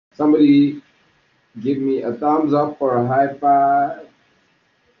Somebody give me a thumbs up or a high five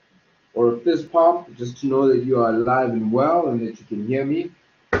or a fist pump, just to know that you are alive and well and that you can hear me.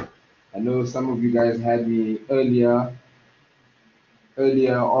 I know some of you guys had me earlier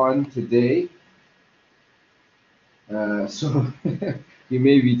on today, so you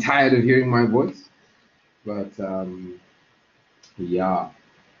may be tired of hearing my voice, but yeah,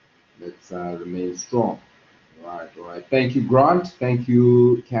 let's remain strong. All right. Thank you, Grant. Thank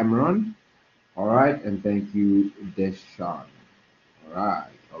you, Cameron. All right, and thank you, Deshaun. All right.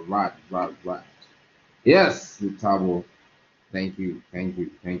 Yes, Letabo. Thank you.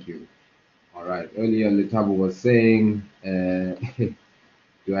 All right. Earlier, Letabo was saying,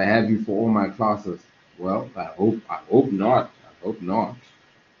 "Do I have you for all my classes?" Well, I hope not. I hope not.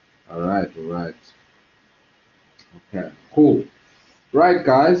 All right. Okay, cool. Right,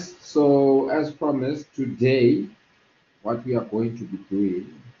 guys. So, as promised, today, what we are going to be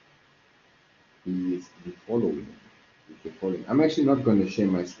doing is the following. I'm actually not going to share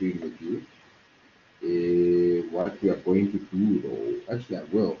my screen with you. What we are going to do, though, actually,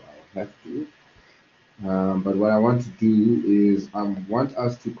 I'll have to. But what I want to do is I want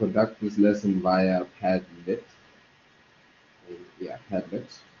us to conduct this lesson via Padlet. Yeah,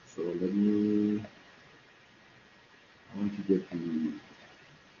 Padlet. So I want to get the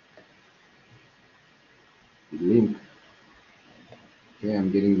link. Okay, I'm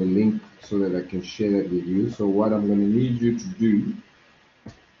getting the link so that I can share that with you. So what I'm going to need you to do,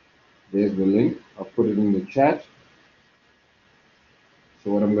 there's the link. I'll put it in the chat.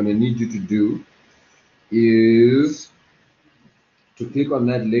 So what I'm going to need you to do is to click on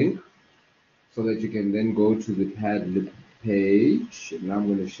that link so that you can then go to the Padlet page. And I'm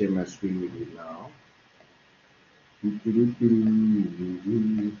going to share my screen with you now.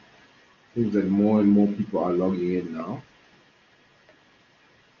 Seems that more and more people are logging in now,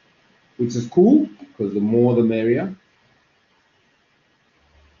 which is cool because the more the merrier.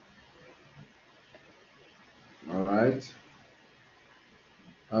 All right.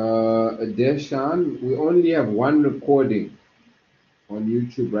 Deshan, we only have one recording on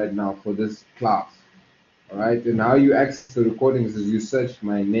YouTube right now for this class. All right. And how you access the recordings is you search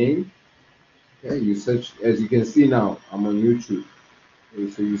my name. Okay. You search, as you can see now, I'm on YouTube. Okay,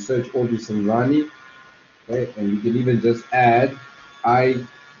 so you search Obi Samrani. Okay. And you can even just add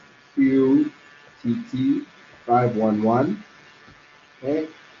IQTT5111. Okay.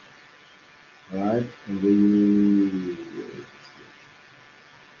 All right. And then you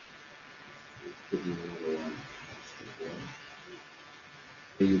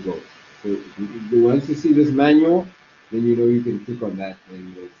there you go. So once you see this manual, then you know you can click on that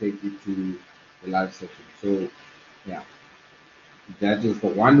and it will take you to the live session. So yeah, that is the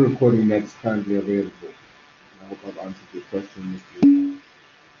one recording that's currently available. I hope I've answered your question, Mr.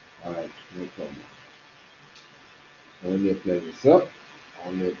 All right, no problem. Only a pleasure, sir.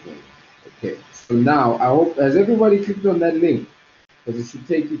 Only a pleasure. Okay, so now I hope, has everybody clicked on that link? Because it should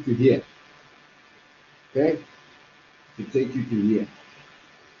take you to here. Okay, it should take you to here.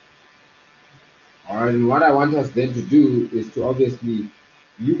 All right, and what I want us then to do is to obviously,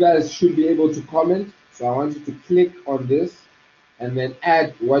 you guys should be able to comment. So I want you to click on this and then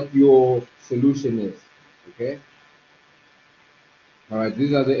add what your solution is. Okay. All right,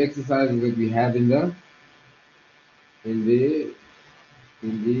 these are the exercises that we have in the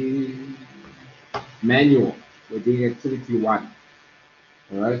manual. We're doing activity 1.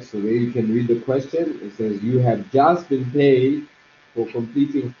 All right, so there you can read the question. It says you have just been paid for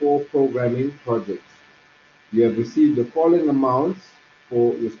completing 4 programming projects. You have received the following amounts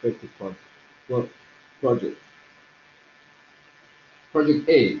for respective project. Project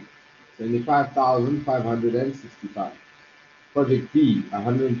A, 75,565. Project B,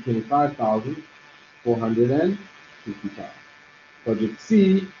 125,455. Project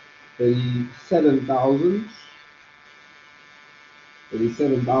C,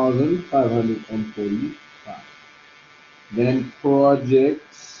 37,545. Then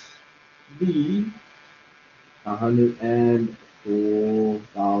project B,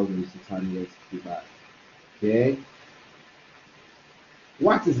 104,665. Okay.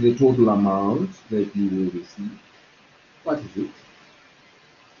 What is the total amount that you will receive? What is it?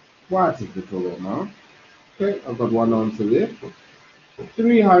 What is the total amount? Okay, I've got one answer there.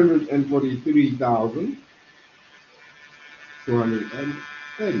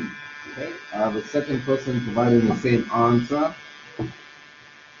 342,230. Okay, I have a second person providing the same answer.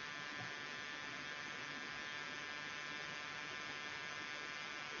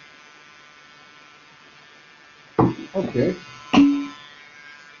 Okay.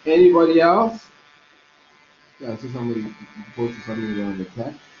 Anybody else? Yeah, I see somebody posted something there in the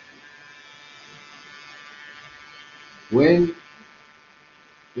chat. When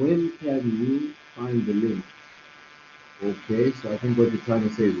can you find the link? Okay, so I think what you're trying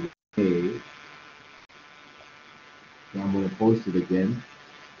to say is, hey, I'm going to post it again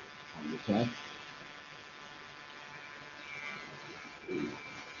on the chat. There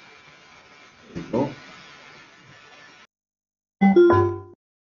you go.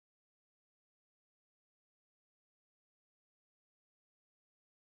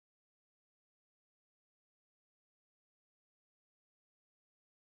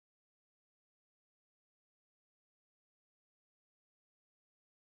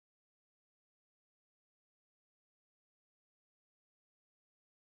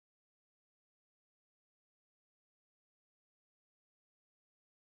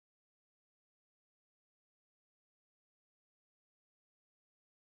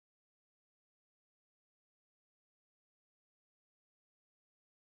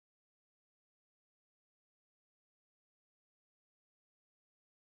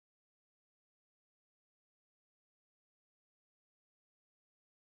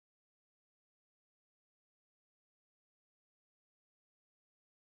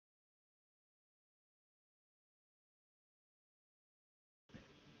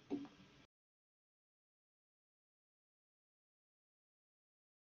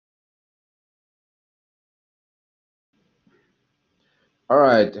 All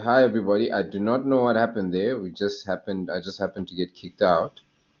right, hi everybody. I do not know what happened there. I just happened to get kicked out.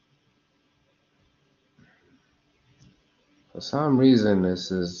 For some reason, this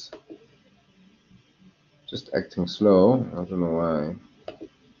is just acting slow. I don't know why.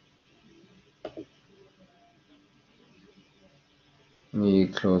 Let me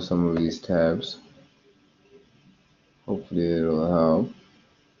close some of these tabs. Hopefully it'll help.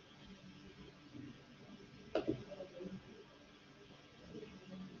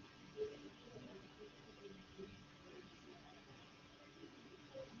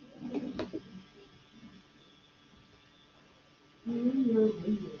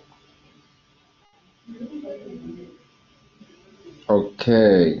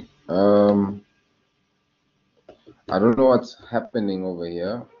 Okay. I don't know what's happening over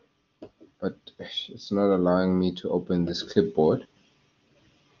here, but it's not allowing me to open this clipboard.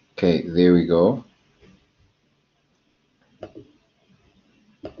 Okay, there we go.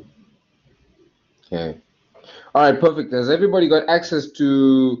 Okay. All right, perfect. Has everybody got access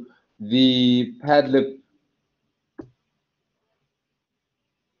to the Padlet?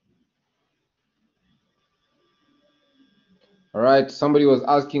 All right, somebody was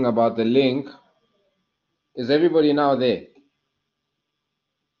asking about the link. Is everybody now there?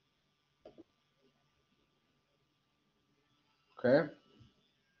 Okay.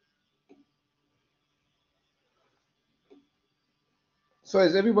 So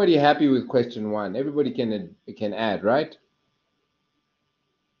is everybody happy with question 1? Everybody can add, right?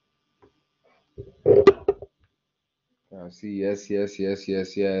 I see. Yes, yes, yes,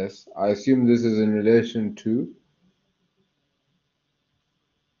 yes, yes. I assume this is in relation to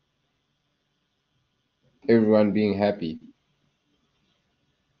everyone being happy.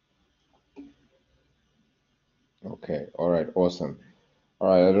 Okay. All right. Awesome. All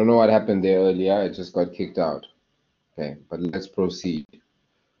right. I don't know what happened there earlier. I just got kicked out. Okay. But let's proceed.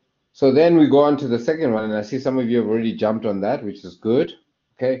 So then we go on to the second one, and I see some of you have already jumped on that, which is good.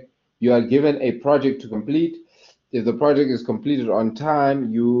 Okay. You are given a project to complete. If the project is completed on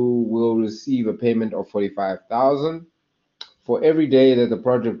time, you will receive a payment of 45,000. For every day that the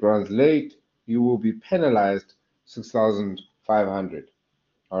project runs late, you will be penalized 6,500.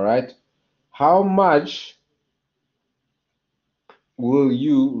 All right. How much will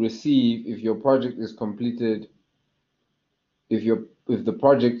you receive if your project is completed if the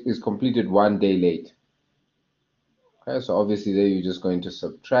project is completed 1 day late? Okay, so obviously there you're just going to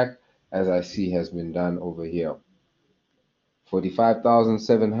subtract, as I see has been done over here.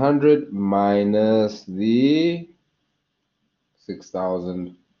 45,700 minus the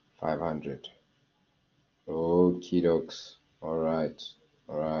 6,500. Okie dokes. All right.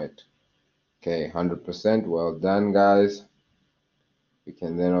 All right. Okay, 100%. Well done, guys. We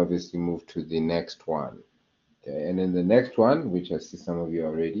can then obviously move to the next one. Okay, and in the next one, which I see some of you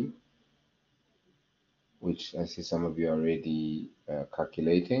already,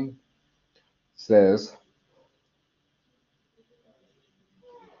 calculating, says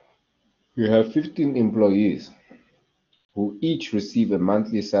you have 15 employees who each receive a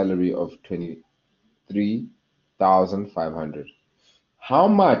monthly salary of 23,500. How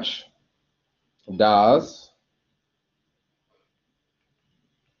much does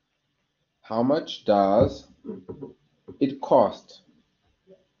it cost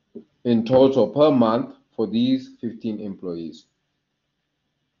in total per month for these 15 employees.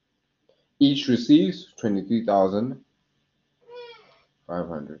 Each receives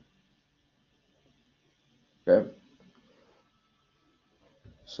 23,500. Okay.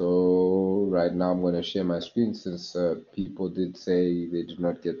 So right now I'm going to share my screen since people did say they did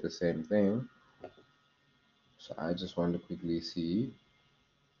not get the same thing. So I just want to quickly see.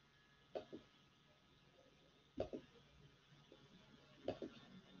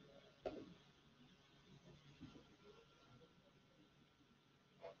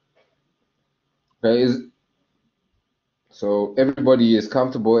 Okay, so everybody is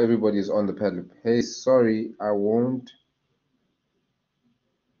comfortable, everybody is on the Padlet. Hey, sorry, it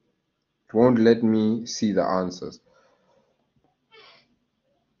won't let me see the answers.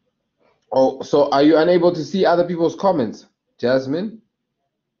 Oh, so are you unable to see other people's comments, Jasmine?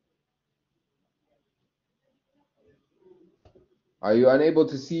 Are you unable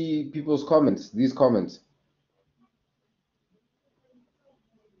to see people's comments, these comments?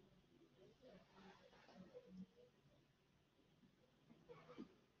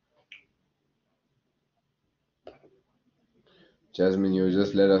 Jasmine, you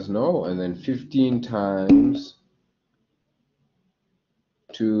just let us know. And then 15 times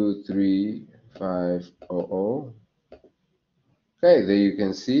 23500. Okay, there you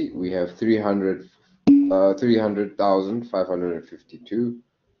can see we have 300,552,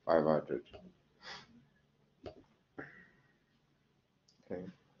 500. Okay.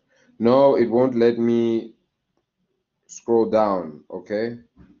 No, it won't let me scroll down. Okay.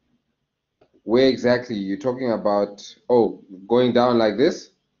 Where exactly you're talking about? Oh, going down like this?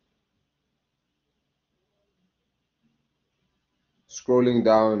 Scrolling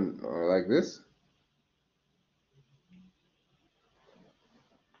down like this?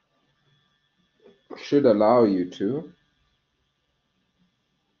 Should allow you to.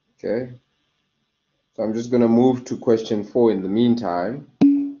 Okay. So I'm just going to move to question 4 in the meantime.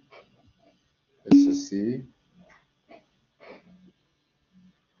 Let's just see.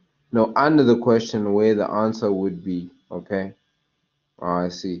 No, under the question where the answer would be. Okay. Oh, I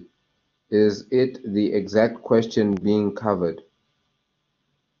see. Is it the exact question being covered?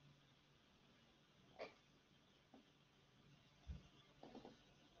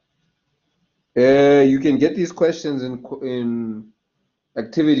 You can get these questions in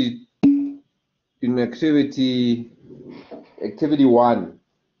activity 1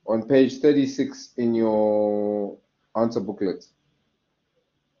 on page 36 in your answer booklet,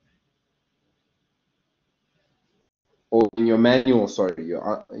 or in your manual. Sorry,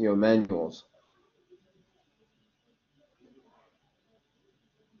 your manuals.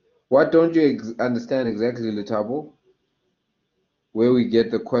 What don't you understand exactly, Letabo? Where do we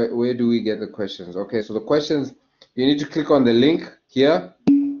get the questions? Okay, so the questions, you need to click on the link here,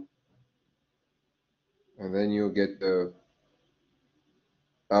 and then you'll get the.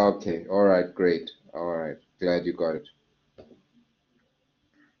 Okay, all right, great. All right, glad you got it.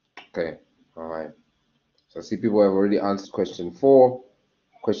 Okay, all right. So I see people have already answered question 4.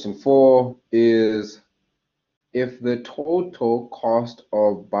 Question 4 is, if the total cost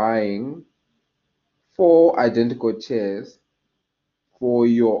of buying 4 identical chairs for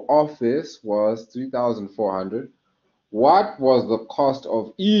your office was 3,400, what was the cost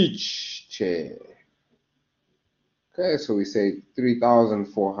of each chair? Okay, so we say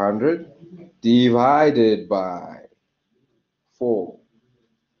 3,400 divided by 4.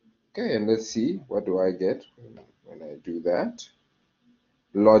 Okay, and let's see, what do I get when I do that?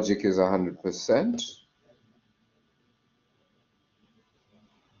 Logic is 100%.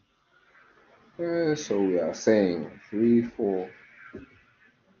 So we are saying 4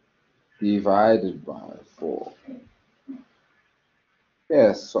 divided by 4.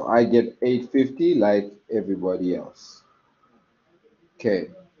 Yes, so I get 850 like everybody else.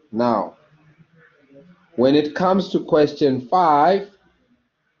 Okay, now when it comes to question 5,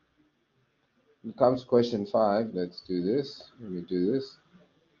 let's do this. Let me do this.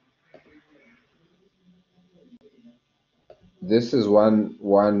 This is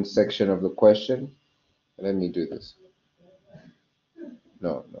one section of the question. Let me do this.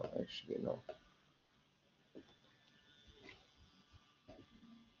 No, actually, no.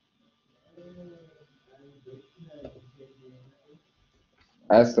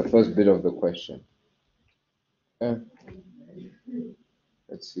 That's the first bit of the question. Okay.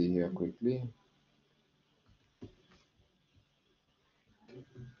 Let's see here quickly.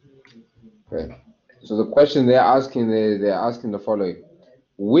 Okay. So the question they're asking the following: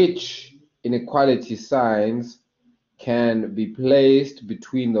 which inequality signs can be placed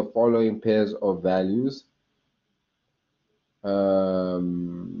between the following pairs of values? Pairs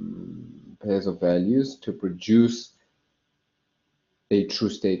pairs of values to produce a true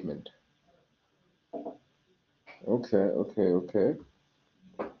statement. Okay.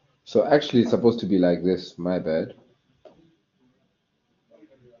 So actually it's supposed to be like this, my bad.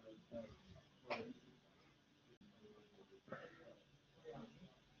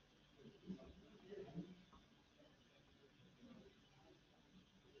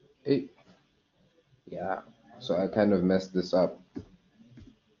 Hey, yeah, so I kind of messed this up.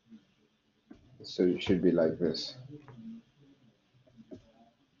 So it should be like this.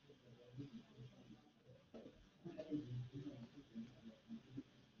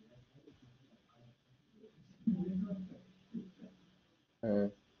 Uh,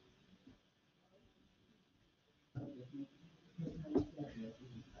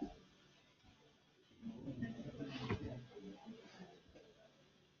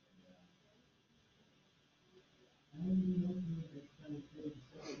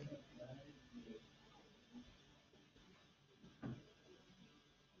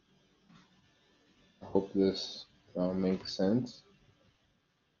 I hope this makes sense.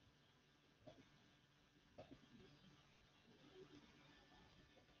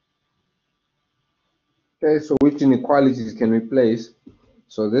 Okay, so which inequalities can we place?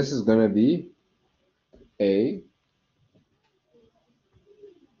 So this is going to be A,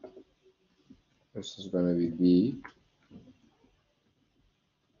 this is going to be B,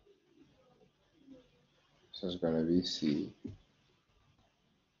 this is going to be C.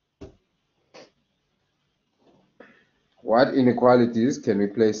 What inequalities can we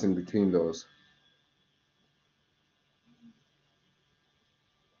place in between those?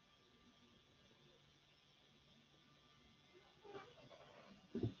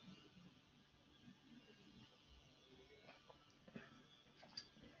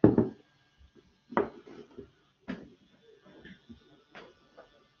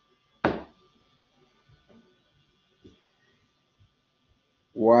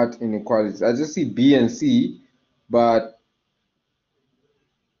 What inequalities? I just see B and C, but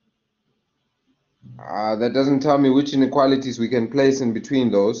that doesn't tell me which inequalities we can place in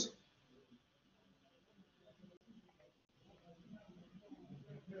between those.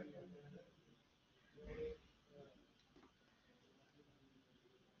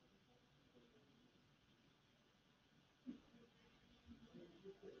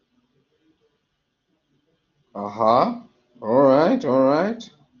 All right.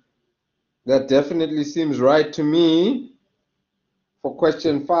 That definitely seems right to me. For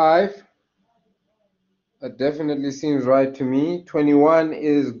question 5, that definitely seems right to me. 21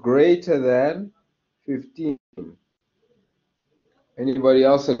 is greater than 15. Anybody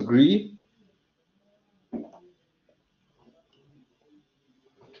else agree?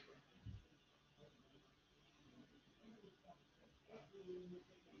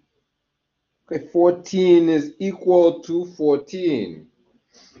 Okay, 14 is equal to 14.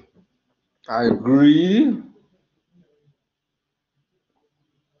 I agree.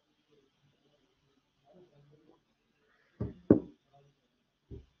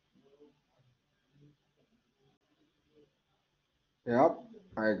 Yep,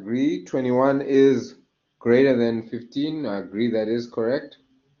 I agree. 21 is greater than 15. I agree that is correct.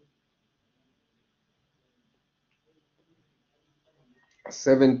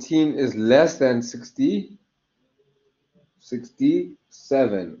 17 is less than 60.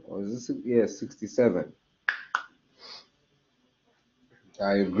 67. Or is this? Yes, 67.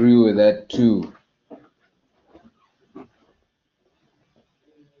 I agree with that too.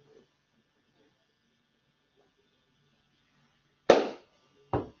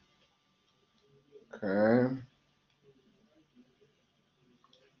 Okay.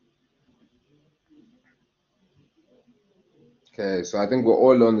 Okay, so I think we're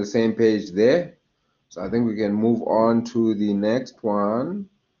all on the same page there. So I think we can move on to the next one.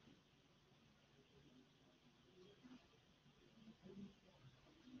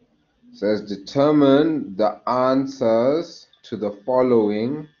 It says determine the answers to the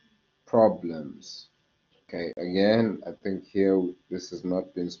following problems. Okay, again, I think here this has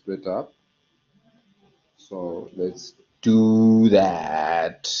not been split up. So let's do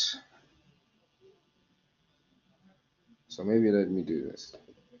that. So maybe let me do this.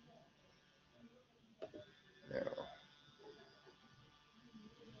 Yeah.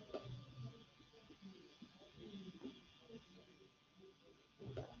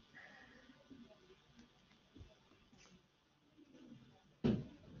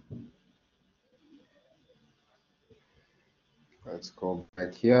 Let's go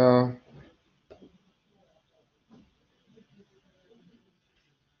back here.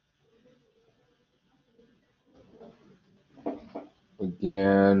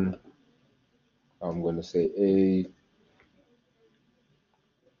 Again, I'm going to say A.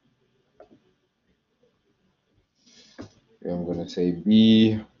 I'm going to say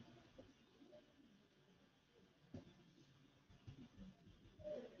B.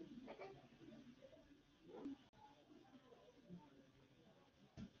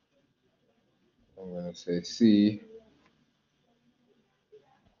 I'm going to say C.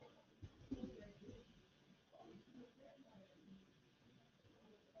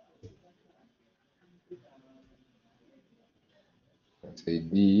 Let's say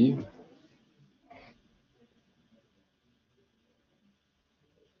D.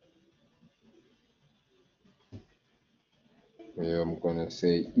 I'm going to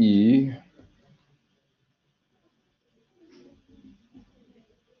say E.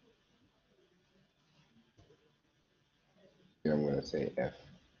 I'm going to say F.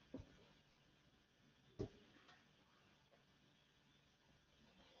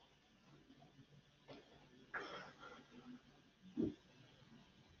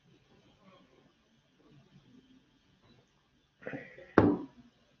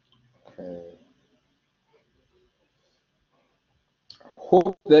 Okay.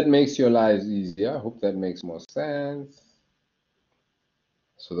 Hope that makes your lives easier. Hope that makes more sense.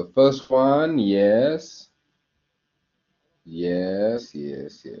 So the first one, yes. Yes,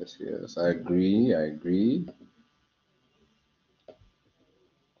 yes, yes, yes. I agree, I agree.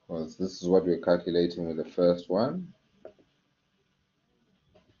 Because this is what we're calculating with the first one.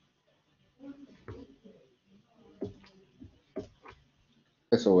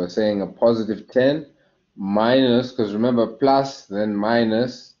 So we're saying a positive 10 minus, because remember plus, then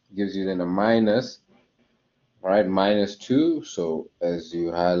minus gives you then a minus, right? Minus 2. So as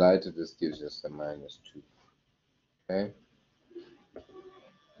you highlighted, this gives us a minus 2. Okay.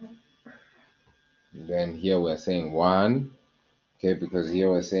 And then here we're saying 1. Okay, because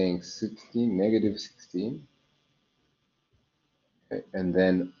here we're saying 16, negative 16. Okay. And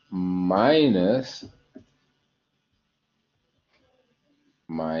then minus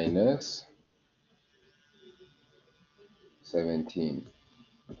 17.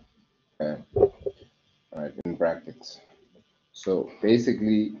 Okay. All right, in brackets. So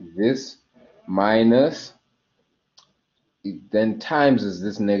basically this minus, it then times is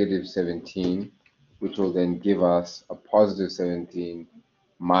this negative 17, which will then give us a positive 17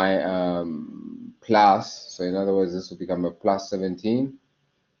 plus. So in other words, this will become a plus 17,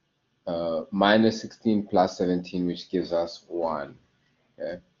 minus 16 plus 17, which gives us 1.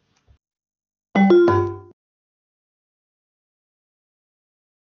 Okay.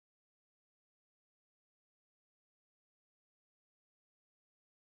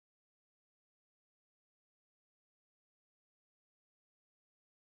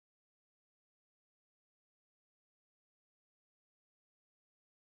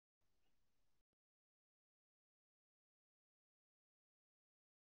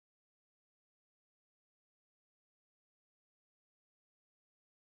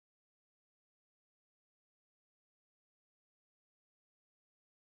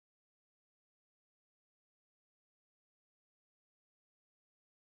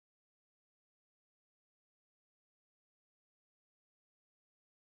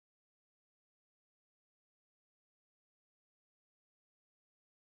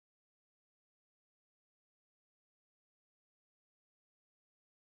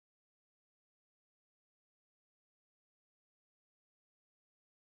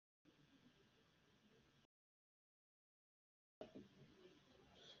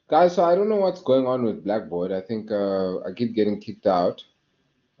 Guys, so I don't know what's going on with Blackboard. I think I keep getting kicked out.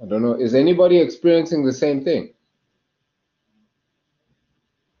 I don't know. Is anybody experiencing the same thing?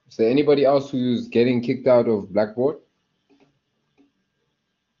 Is there anybody else who's getting kicked out of Blackboard?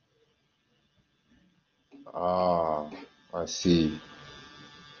 Ah, I see.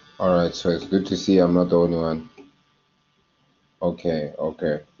 All right, so it's good to see I'm not the only one. Okay,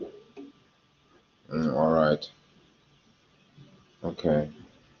 okay. All right. Okay.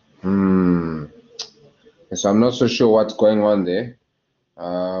 Hmm. So I'm not so sure what's going on there.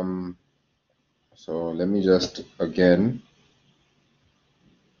 So let me just again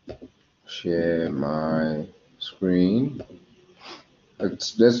share my screen.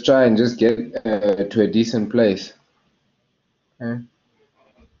 Let's try and just get to a decent place. Okay.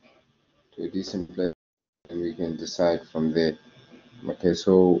 To a decent place, and we can decide from there. Okay,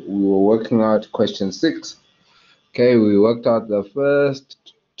 so we were working out question 6. Okay, we worked out the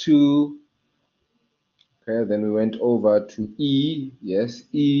first 2. Okay, then we went over to E. Yes,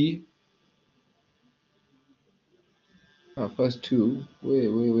 E. First 2.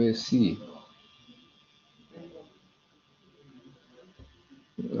 Where C?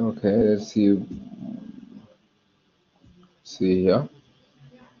 Okay, let's see here.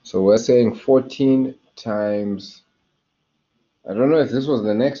 So we're saying 14 times, I don't know if this was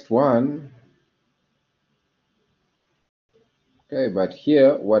the next one. Okay, but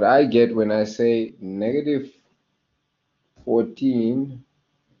here, what I get when I say negative 14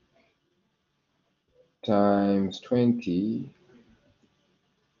 times 20,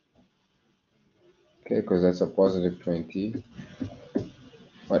 okay, because that's a positive 20.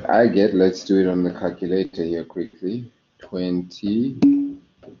 What I get, let's do it on the calculator here quickly. 20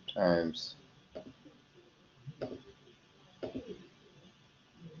 times.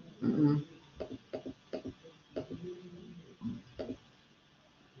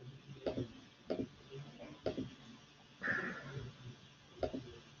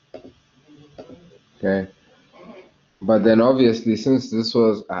 Okay, but then obviously since this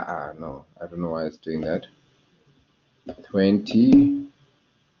was, no, I don't know why it's doing that. 20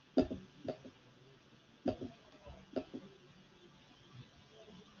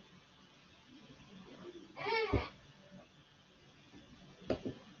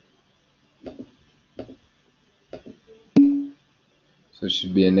 so it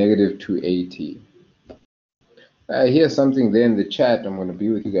should be a negative 280. I hear something there in the chat. I'm going to be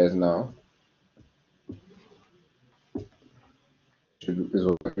with you guys now. Is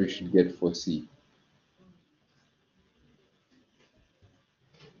what we should get for C.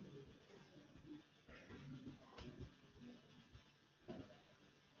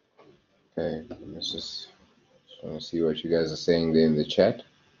 Okay, let's just want to see what you guys are saying there in the chat.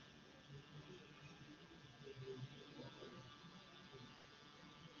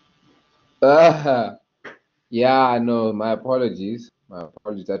 Yeah, no, my apologies. My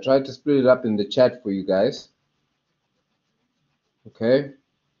apologies. I tried to split it up in the chat for you guys. Okay.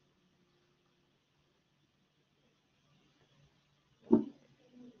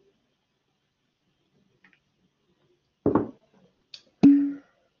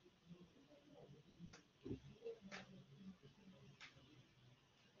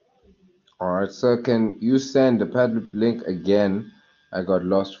 All right, so can you send the Padlet link again? I got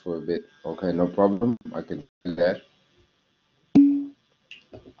lost for a bit. Okay, no problem. I can do that.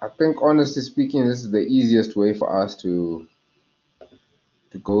 I think, honestly speaking, this is the easiest way for us to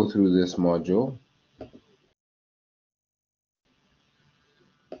go through this module.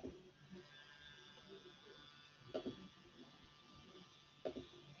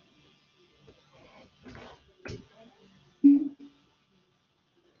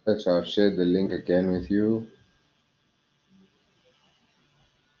 So I've shared the link again with you.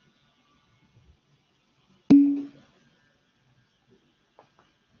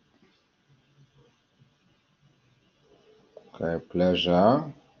 Okay,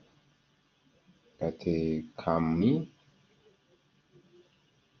 pleasure. Kate Kami.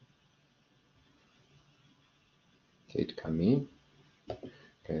 Kate Kami.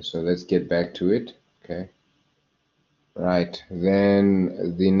 Okay, so let's get back to it. Okay. Right,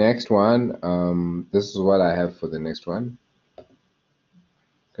 then the next one, this is what I have for the next one.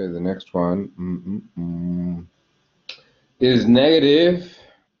 Okay, the next one is negative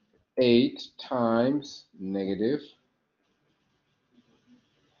 8 times negative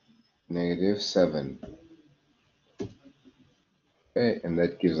 7. Okay, and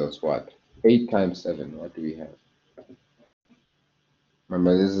that gives us what? 8 times 7, what do we have?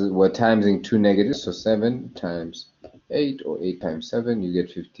 Remember, we're timesing two negatives, so 7 times 8 or 8 times 7, you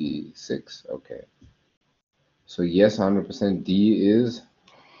get 56. Okay. So yes, 100% D is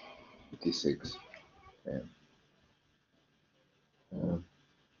 56. Okay. Let's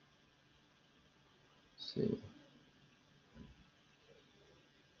see.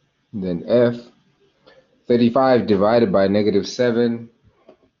 Then F, 35 divided by negative 7.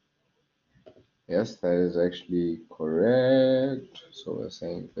 Yes, that is actually correct. So we're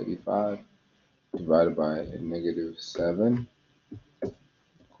saying 35 divided by negative 7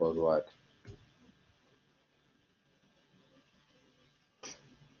 equals what?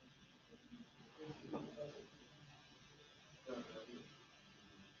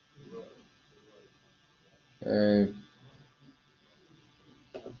 Okay.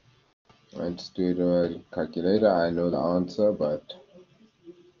 Let's do it on a calculator. I know the answer, but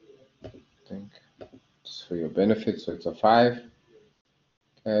I think it's for your benefit. So it's a 5.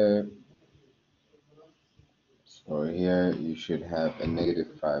 Okay. So here you should have a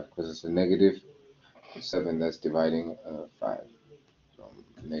negative 5 because it's a negative 7 that's dividing 5. So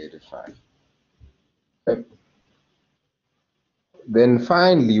negative 5. Okay. Then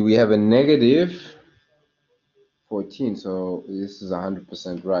finally we have a negative 14. So this is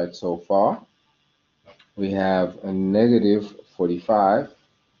 100% right so far. We have a negative 45.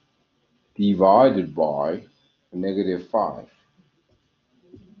 divided by -5.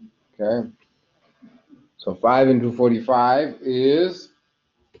 Okay, so 5 into 45 is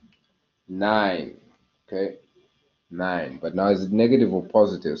 9. Okay, 9. But now is it negative or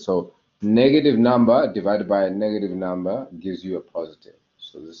positive? So negative number divided by a negative number gives you a positive.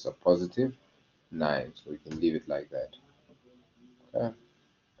 So this is a positive 9. So we can leave it like that. Okay,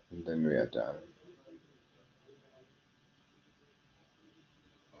 and then we are done.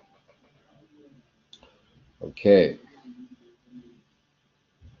 Okay.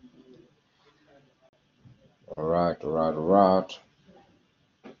 All right.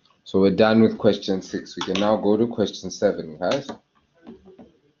 So we're done with question 6. We can now go to question 7, guys.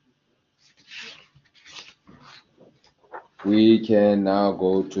 We can now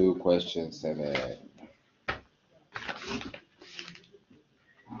go to question 7.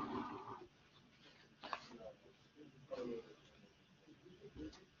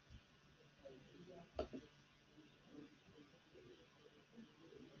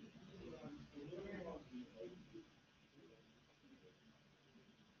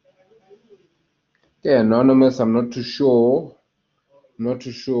 Okay, anonymous, I'm not too sure. Not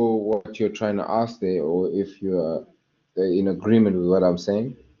too sure what you're trying to ask there, or if you're in agreement with what I'm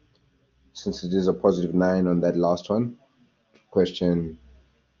saying, since it is a positive 9 on that last one. Question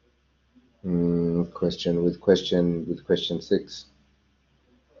 6.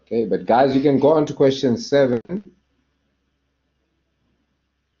 Okay, but guys, you can go on to question 7.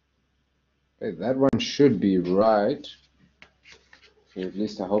 Okay, that one should be right. Okay, at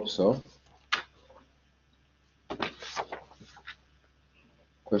least I hope so.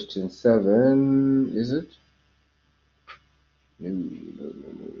 Question 7, is it? No,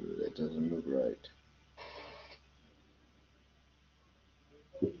 that doesn't look right.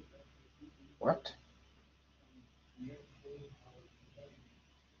 What?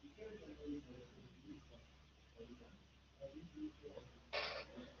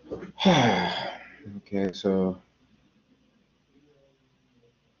 Okay, so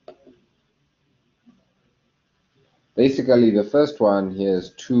basically the first one here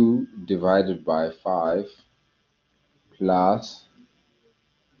is 2 divided by 5 plus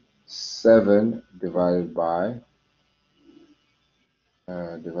 7 divided by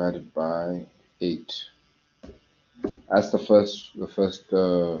 8. That's the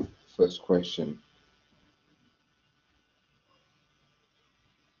first question.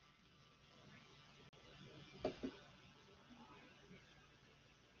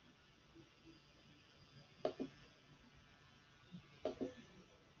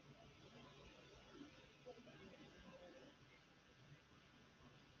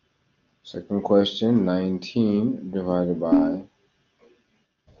 Second question, 19 divided by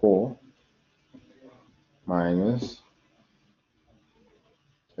 4 minus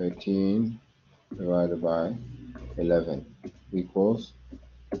 13 divided by 11 equals,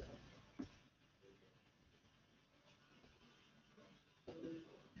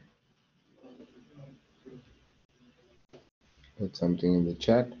 put something in the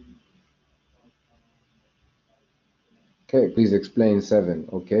chat. Okay, please explain 7.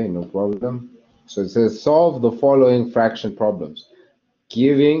 Okay, no problem. So it says solve the following fraction problems,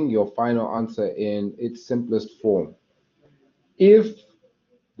 giving your final answer in its simplest form. If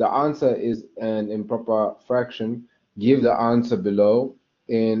the answer is an improper fraction, give the answer below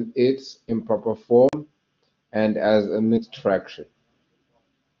in its improper form and as a mixed fraction.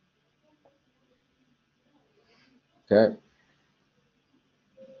 Okay,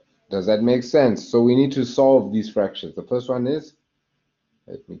 does that make sense? So we need to solve these fractions. The first one is,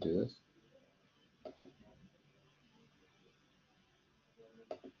 let me do this.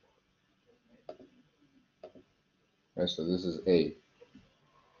 Okay, so this is A.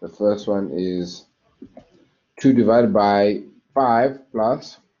 The first one is 2 divided by 5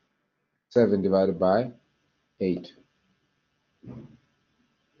 plus 7 divided by 8.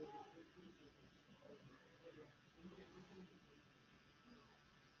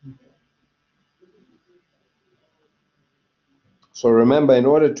 So remember, in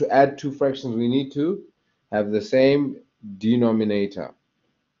order to add two fractions, we need to have the same denominator.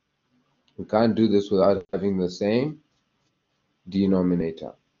 We can't do this without having the same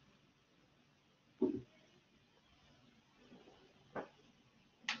denominator.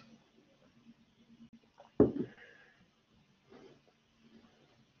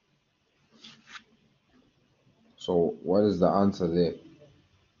 So what is the answer there?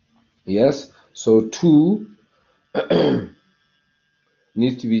 Yes, so 2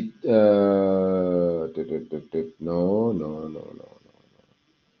 needs to be no.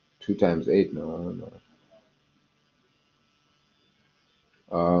 2 times 8, no.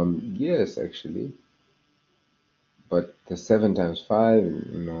 Yes, actually. But the 7 times 5,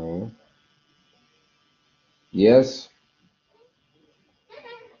 no. Yes.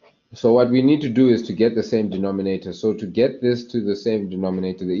 So what we need to do is to get the same denominator. So to get this to the same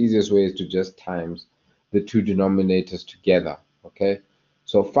denominator, the easiest way is to just times the two denominators together, okay?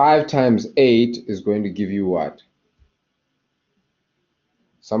 So 5 times 8 is going to give you what?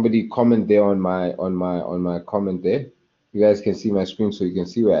 Somebody comment there on my comment there. You guys can see my screen so you can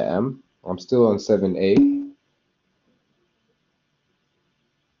see where I am. I'm still on 7a.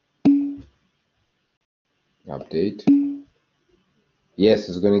 Update. Yes,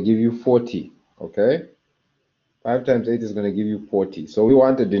 it's going to give you 40, okay? 5 times 8 is going to give you 40. So we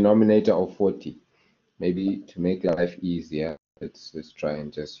want a denominator of 40. Maybe to make life easier, let's try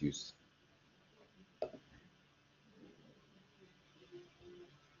and just use.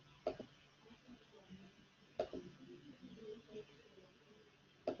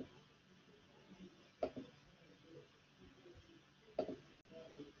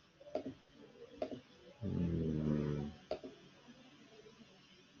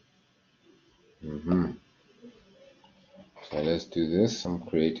 So let's do this. I'm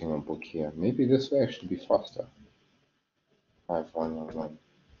creating a book here. Maybe this will actually be faster. 5111.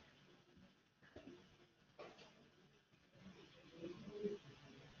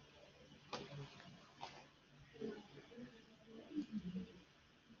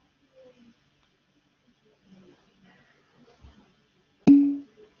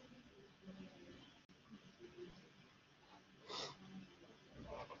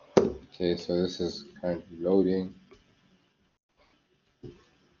 Okay, so this is currently loading.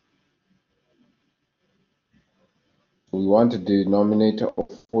 We want a denominator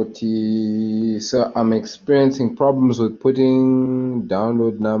of 40. So I'm experiencing problems with putting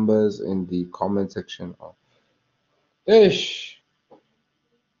download numbers in the comment section. Ish.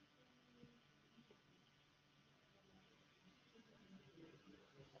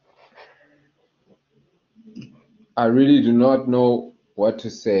 I really do not know what to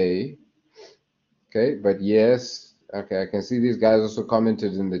say. Okay, but yes. Okay, I can see these guys also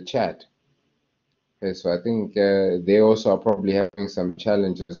commented in the chat. Okay, so I think they also are probably having some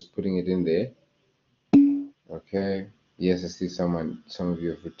challenges putting it in there. Okay. Yes, I see some of you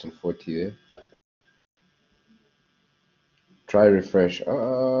have written 40 there. Try refresh.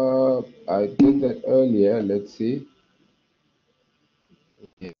 I did that earlier. Let's see.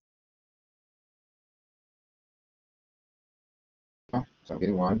 Yeah. So I'm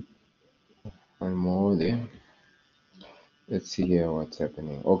getting one more there. Let's see here what's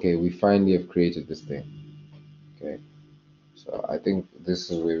happening. Okay, we finally have created this thing. Okay. So I think this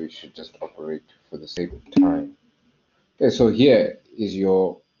is where we should just operate for the sake of time. Okay, so here is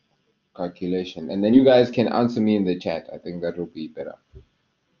your calculation. And then you guys can answer me in the chat. I think that will be better.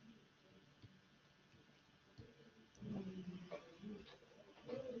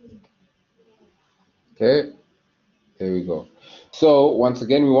 Okay, there we go. So once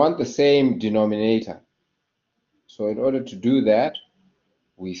again, we want the same denominator. So in order to do that,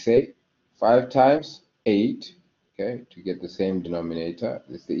 we say 5 times 8, okay, to get the same denominator.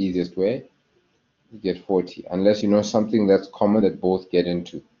 It's the easiest way. You get 40, unless you know something that's common that both get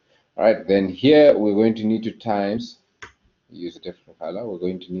into. All right, then here we're going to need to times, use a different color, we're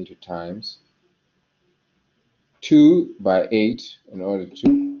going to need to times 2 by 8 in order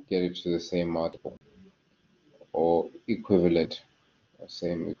to get it to the same multiple or equivalent, or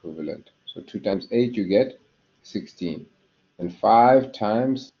same equivalent. So 2 times 8 you get 16, and 5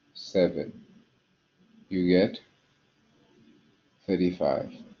 times 7 you get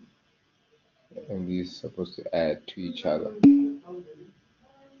 35, and these are supposed to add to each other.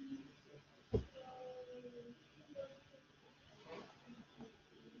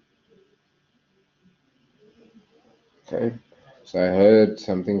 Okay, so I heard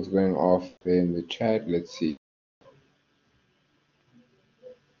something's going off there in the chat. Let's see.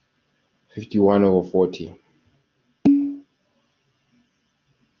 51 over 40.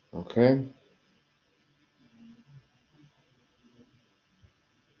 Okay.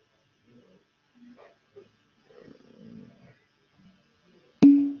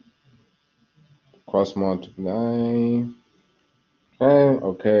 Cross multiply.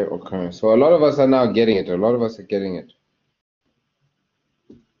 Okay. So a lot of us are now getting it. A lot of us are getting it.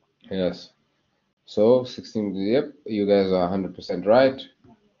 Yes. So 16, yep, you guys are 100% right.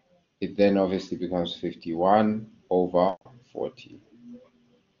 It then obviously becomes 51 over 40.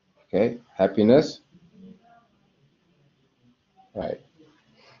 Okay, happiness. Right,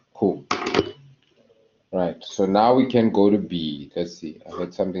 cool. Right, so now we can go to B. Let's see. I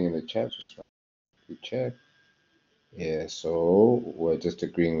heard something in the chat. Just check. Yeah, so we're just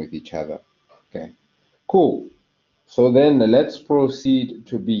agreeing with each other. Okay, cool. So then let's proceed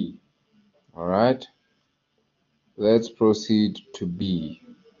to B. All right, let's proceed to B.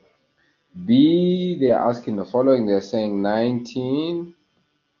 B, they're asking the following. They're saying 19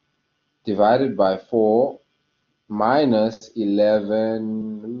 divided by 4 minus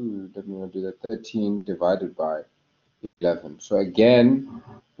 11. Ooh, let me do that. 13 divided by 11. So again,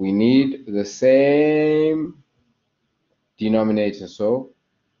 we need the same denominator. So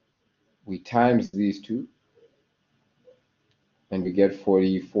we times these two and we get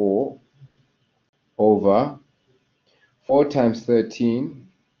 44 over 4 times 13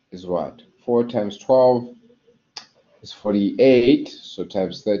 is what? 4 times 12 is 48. So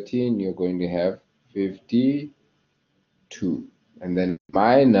times 13, you're going to have 52. And then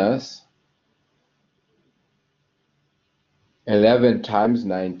minus 11 times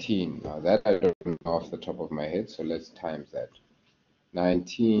 19. Now that I don't know off the top of my head, so let's times that.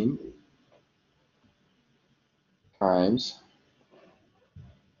 19 times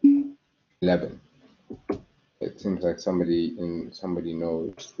 11. It seems like somebody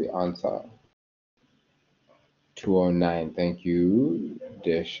knows the answer. 209. Thank you,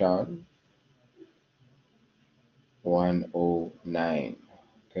 Deshaun. 109.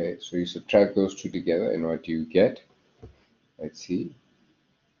 Okay, so you subtract those two together, and what do you get? Let's see.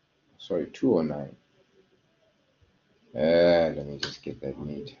 Sorry, 209. Let me just get that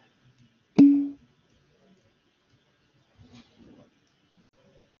neat.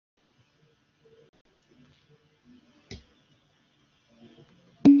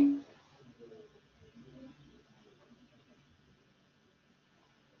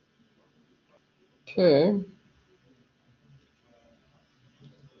 Okay.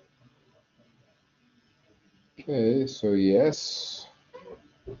 Okay, so yes,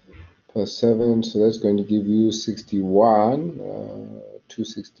 plus 7, so that's going to give you 61,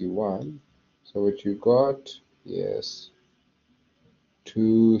 261. So what you got? Yes,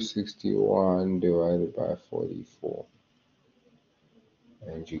 261 divided by 44.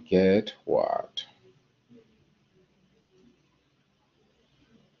 And you get what?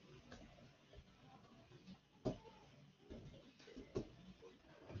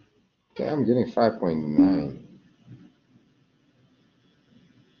 Okay, I'm getting 5.9.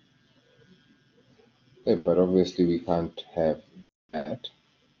 Okay, but obviously we can't have that.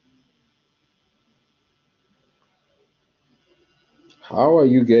 How are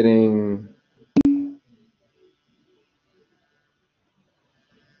you getting?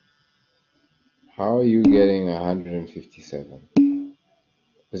 How are you getting 157?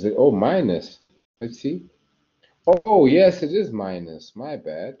 Is it, oh, minus? Let's see. Oh, yes, it is minus. My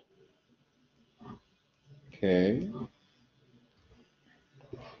bad. Okay.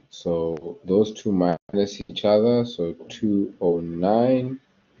 So those two minus each other. So 209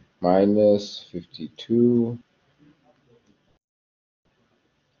 minus 52.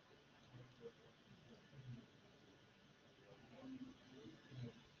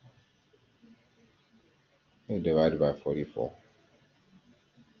 Divided by 44.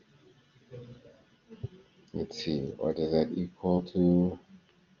 Let's see, what does that equal to?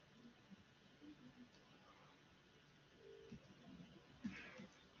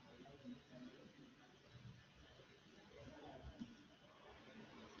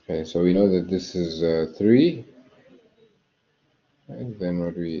 Okay, so we know that this is 3. And then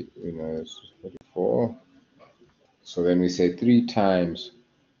what we know is 44. So then we say 3 times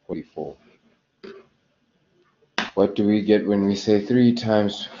 44. What do we get when we say 3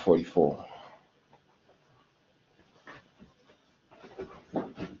 times 44?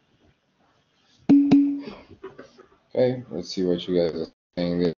 Okay, let's see what you guys are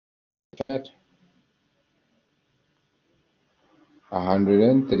saying there. Chat.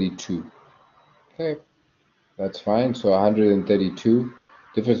 132. Okay, that's fine. So 132.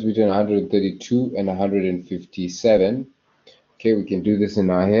 Difference between 132 and 157. Okay, we can do this in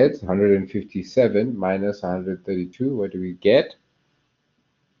our heads. 157 minus 132. What do we get?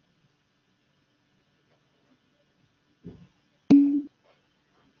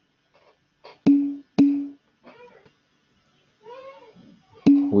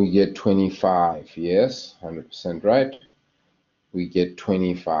 We get 25. Yes, 100% right. We get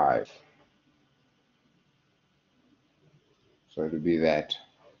 25. So it'll be that.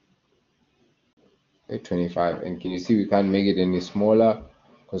 Okay, 25. And can you see we can't make it any smaller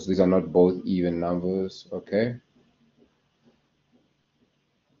because these are not both even numbers. Okay.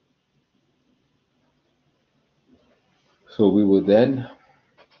 So we will then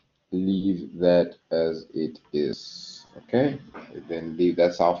leave that as it is. Okay. Then leave,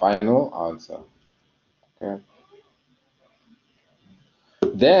 that's our final answer. Okay.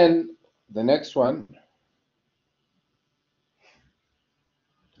 Then the next one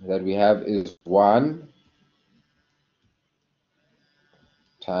that we have is 1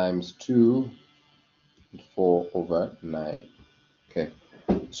 times 2 4 over 9. Okay,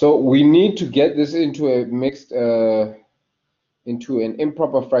 so we need to get this into a mixed into an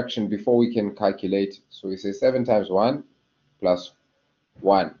improper fraction before we can calculate. So we say 7 times 1 plus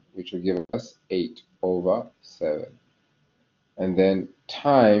 1, which will give us 8 over 7. And then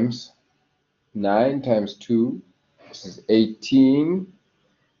times 9 times 2, this is 18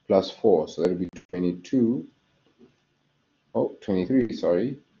 plus 4, so that'll be 22, 23,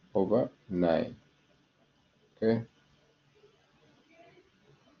 sorry, over 9. Okay.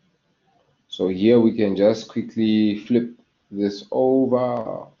 So here we can just quickly flip this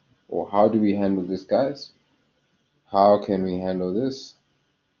over, or how do we handle this, guys? How can we handle this?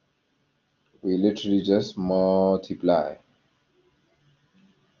 We literally just multiply.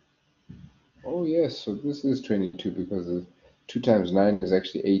 Oh yes, so this is 22 because 2 times 9 is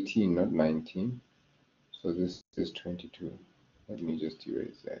actually 18, not 19. So this is 22. Let me just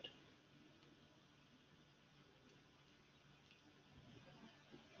erase that.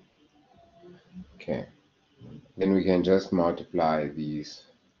 Okay, then we can just multiply these.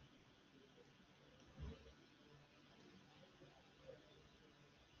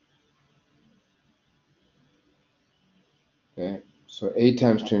 Okay, so 8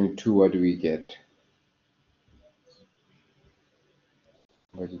 times 22, what do we get?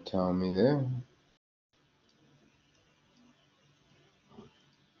 What did you tell me there?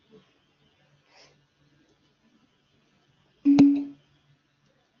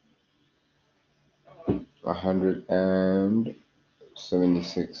 A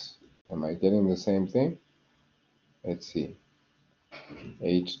 176. Am I getting the same thing? Let's see.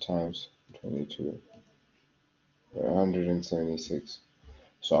 8 times 22. 176.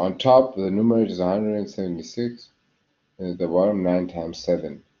 So on top, the numerator is 176, and at the bottom, 9 times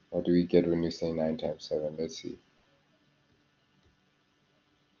 7. What do we get when we say 9 times 7? Let's see.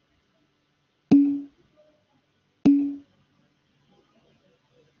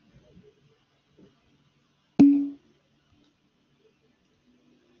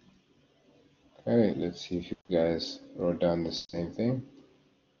 Okay, let's see if you guys wrote down the same thing.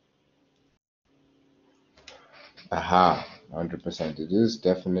 Aha, 100%. It is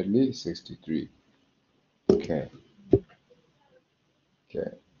definitely 63. Okay.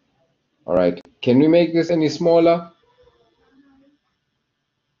 Okay. All right. Can we make this any smaller?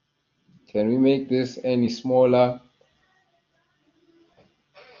 Can we make this any smaller?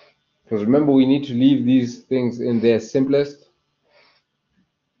 Because remember, we need to leave these things in their simplest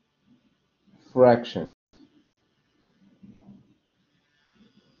fraction.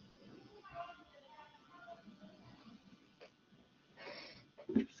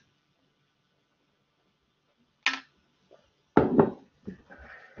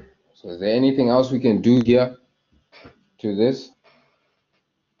 So is there anything else we can do here to this?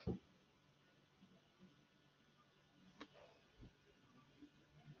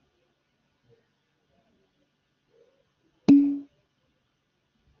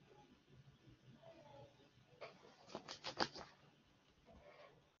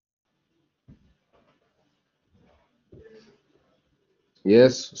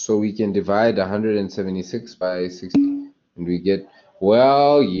 Yes, so we can divide 176 by 60, and we get,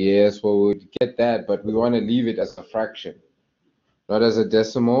 well, yes, well, we'd get that, but we want to leave it as a fraction, not as a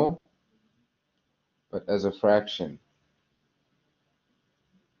decimal, but as a fraction.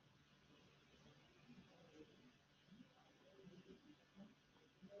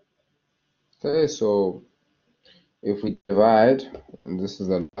 Okay, so if we divide, and this is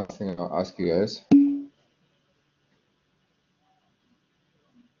the last thing I'll ask you guys.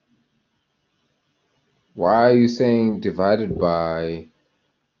 Why are you saying divided by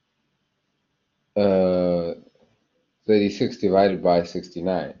 36 divided by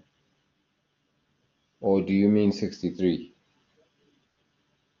 69? Or do you mean 63?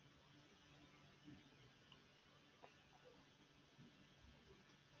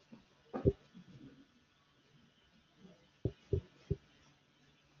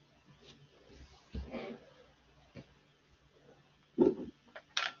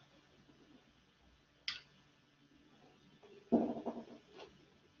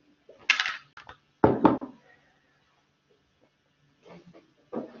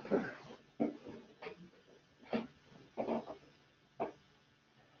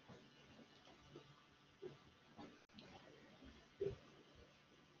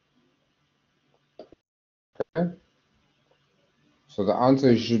 Okay. So the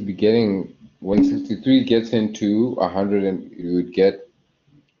answer you should be getting when 63 gets into 100, and you would get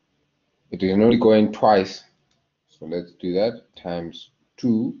It can only go in twice. So let's do that. Times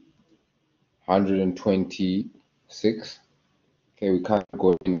 2, 126. Okay, we can't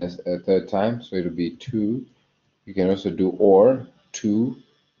go in a third time, so it'll be 2. You can also do or 2.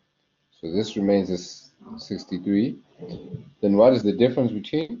 So this remains as 63. Then what is the difference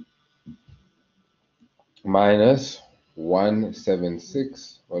between minus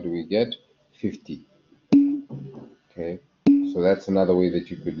 176? What do we get? 50. Okay, so that's another way that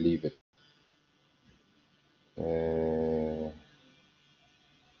you could leave it.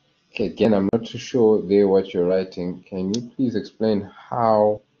 Okay, again, I'm not too sure there what you're writing. Can you please explain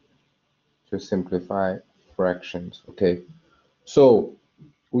how to simplify fractions? Okay, so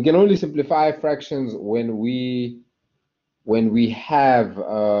we can only simplify fractions when we have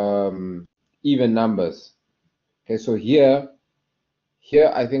even numbers. Okay, so here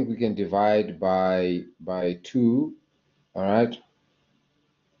I think we can divide by 2. All right,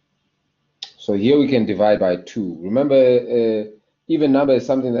 so here we can divide by 2. Remember, even number is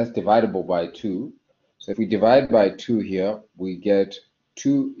something that's divisible by 2. So if we divide by 2 here, we get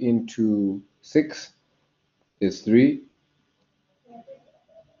 2 into 6 is 3.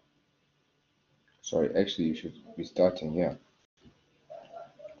 Sorry, actually you should be starting here.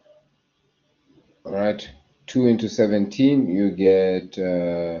 All right, 2 into 17, you get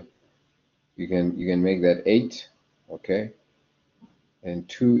you can make that 8, okay? And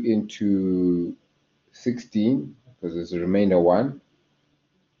 2 into 16, because there's a remainder 1.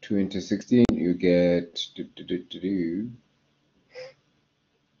 2 into 16, you get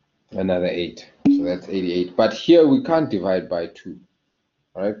another 8. So that's 88. But here we can't divide by 2,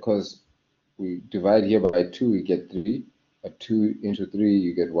 all right? Because we divide here by 2, we get 3. But 2 into 3,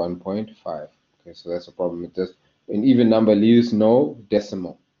 you get 1.5. Okay, so that's a problem. It does an even number leaves no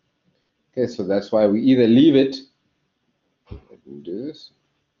decimal. Okay, so that's why we either leave it. Let me do this.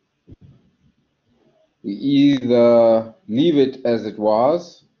 We either leave it as it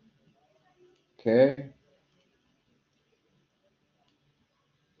was, okay,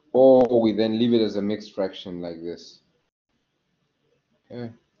 or we then leave it as a mixed fraction like this.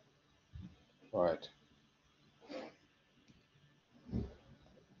 Okay, all right.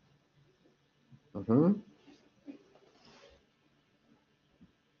 100%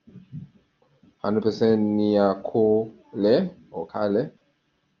 niakole or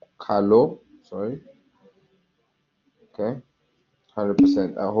kalo, sorry. Okay,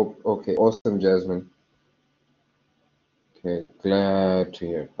 100%. I hope. Okay, awesome, Jasmine. Okay, glad to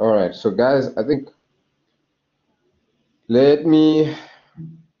hear. All right, so guys, I think let me. I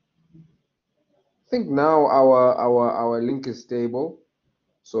think now our link is stable.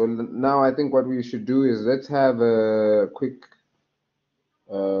 So now I think what we should do is let's have a quick.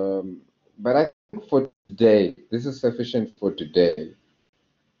 But I think for today, this is sufficient for today.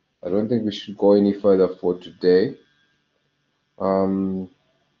 I don't think we should go any further for today.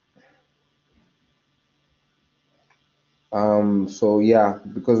 So yeah,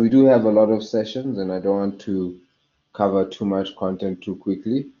 because we do have a lot of sessions and I don't want to cover too much content too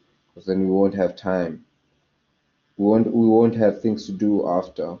quickly, because then we won't have time. We won't have things to do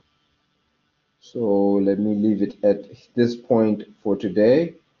after. So let me leave it at this point for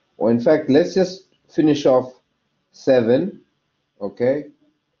today. Or in fact, let's just finish off 7, okay?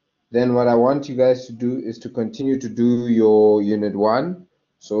 Then what I want you guys to do is to continue to do your unit 1.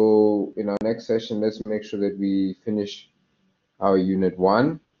 So in our next session, let's make sure that we finish our unit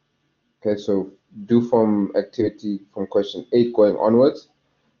 1. Okay, so do from question 8 going onwards.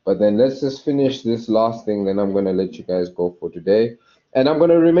 But then let's just finish this last thing, then I'm going to let you guys go for today. And I'm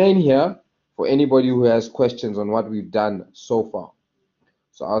going to remain here for anybody who has questions on what we've done so far.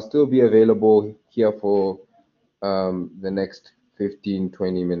 So I'll still be available here for the next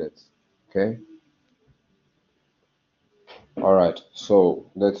 15-20 minutes. Okay. All right. So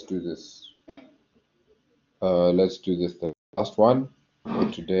let's do this. Let's do this the last one for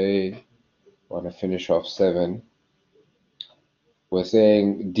today. I want to finish off 7. We're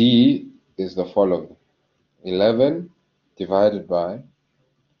saying D is the following: 11 divided by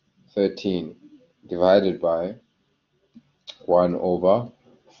 13 divided by 1 over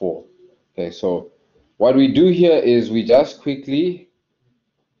 4. Okay, so what we do here is we just quickly,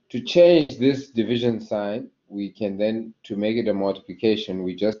 to change this division sign, we can then, to make it a multiplication,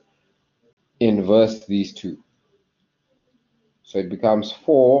 we just inverse these two. So it becomes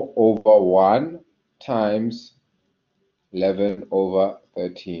 4 over 1 times 11 over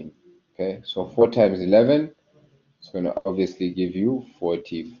 13. Okay, so 4 times 11 is going to obviously give you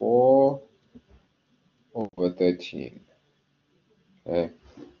 44 over 13. Okay.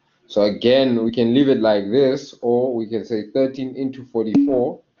 So again, we can leave it like this, or we can say 13 into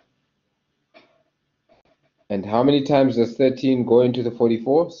 44 And how many times does 13 go into the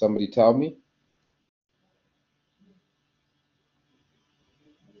 44? Somebody tell me.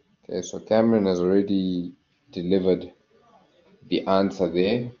 Okay, so Cameron has already delivered the answer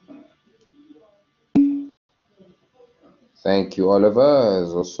there. Thank you. Oliver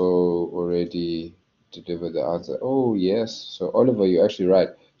has also already delivered the answer. Oh, yes. So, Oliver, you're actually right.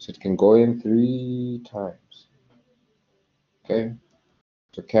 So, it can go in 3 times. Okay.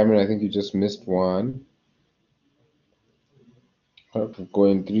 So, Cameron, I think you just missed one. It could go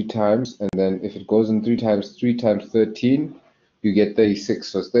in 3 times. And then if it goes in 3 times 13, you get 36.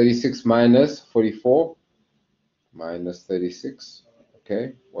 So, it's 36 minus 44 minus 36.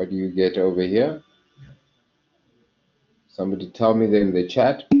 Okay. What do you get over here? Somebody tell me there in the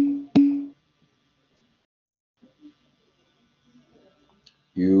chat.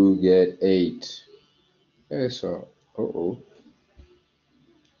 You get 8. Okay, so,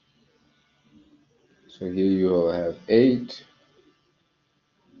 So here you will have 8.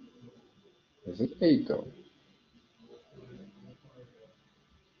 Is it 8 though?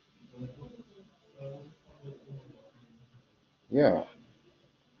 Yeah,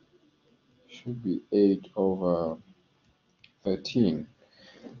 should be 8 over 13.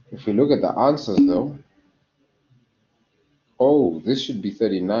 If we look at the answers though, oh, this should be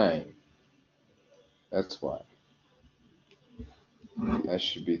 39. That's why. That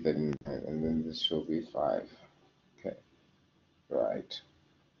should be 39, and then this should be 5. Okay, right.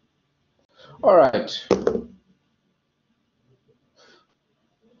 All right.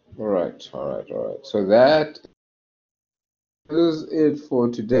 All right, all right, all right. So that is it for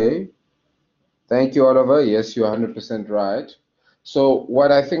today. Thank you, Oliver. Yes, you're 100% right. So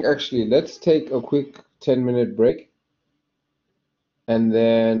what I think actually, let's take a quick 10-minute break, and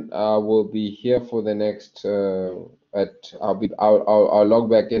then we'll be here for the next I'll log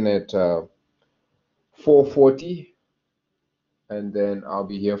back in at 4:40, and then I'll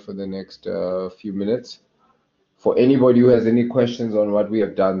be here for the next few minutes for anybody who has any questions on what we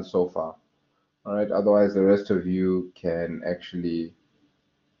have done so far. All right, otherwise the rest of you can actually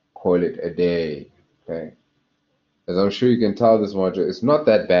call it a day. Okay, as I'm sure you can tell, this module is not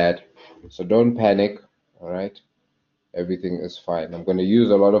that bad, so don't panic. All right, everything is fine. I'm going to use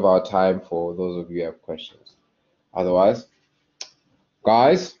a lot of our time for those of you who have questions. Otherwise,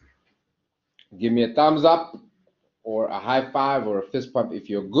 guys, give me a thumbs up or a high five or a fist pump if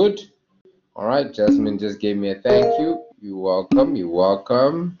you're good. All right, Jasmine just gave me a thank you. You're welcome. You're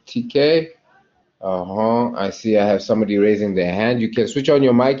welcome. TK. I see I have somebody raising their hand. You can switch on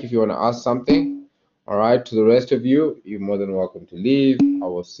your mic if you want to ask something. All right, to the rest of you, you're more than welcome to leave. I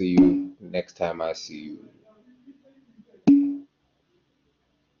will see you next time I see you.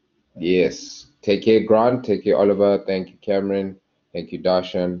 Yes. Take care, Grant. Take care, Oliver. Thank you, Cameron. Thank you,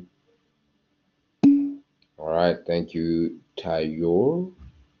 Darshan. All right. Thank you, Tayor.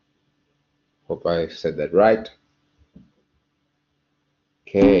 Hope I said that right.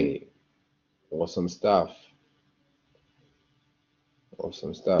 Okay. Awesome stuff.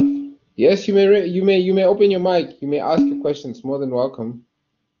 Awesome stuff. Yes, you may open your mic. You may ask your questions. More than welcome.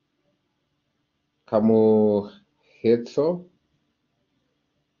 Kamu Hitso.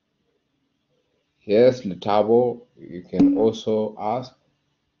 Yes, Letabo. You can also ask.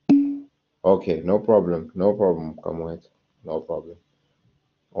 Okay, no problem. No problem, Kamu Hitso. No problem.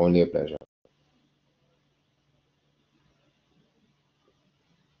 Only a pleasure.